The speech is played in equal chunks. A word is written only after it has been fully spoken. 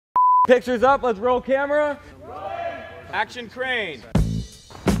Pictures up, let's roll camera. Action crane.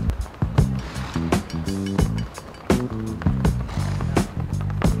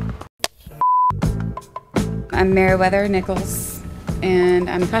 I'm Meriwether Nichols, and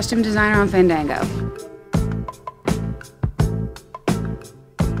I'm a costume designer on Fandango.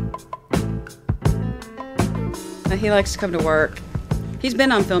 He likes to come to work. He's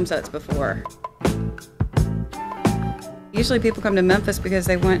been on film sets before. Usually people come to Memphis because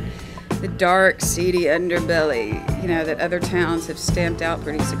they want the dark, seedy underbelly, you know, that other towns have stamped out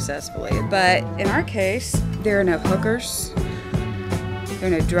pretty successfully. But in our case, there are no hookers, there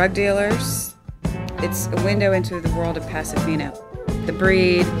are no drug dealers. It's a window into the world of Pasadena. The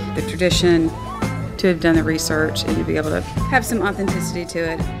breed, the tradition, to have done the research and to be able to have some authenticity to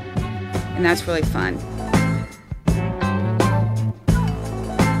it. And that's really fun.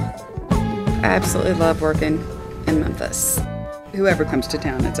 I absolutely love working in Memphis. Whoever comes to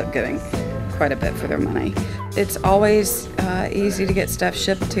town ends up getting quite a bit for their money. It's always easy to get stuff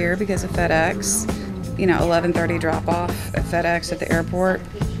shipped here because of FedEx. You know, 11:30 drop off at FedEx at the airport.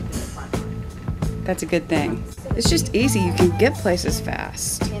 That's a good thing. It's just easy, you can get places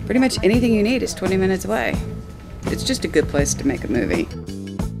fast. Pretty much anything you need is 20 minutes away. It's just a good place to make a movie.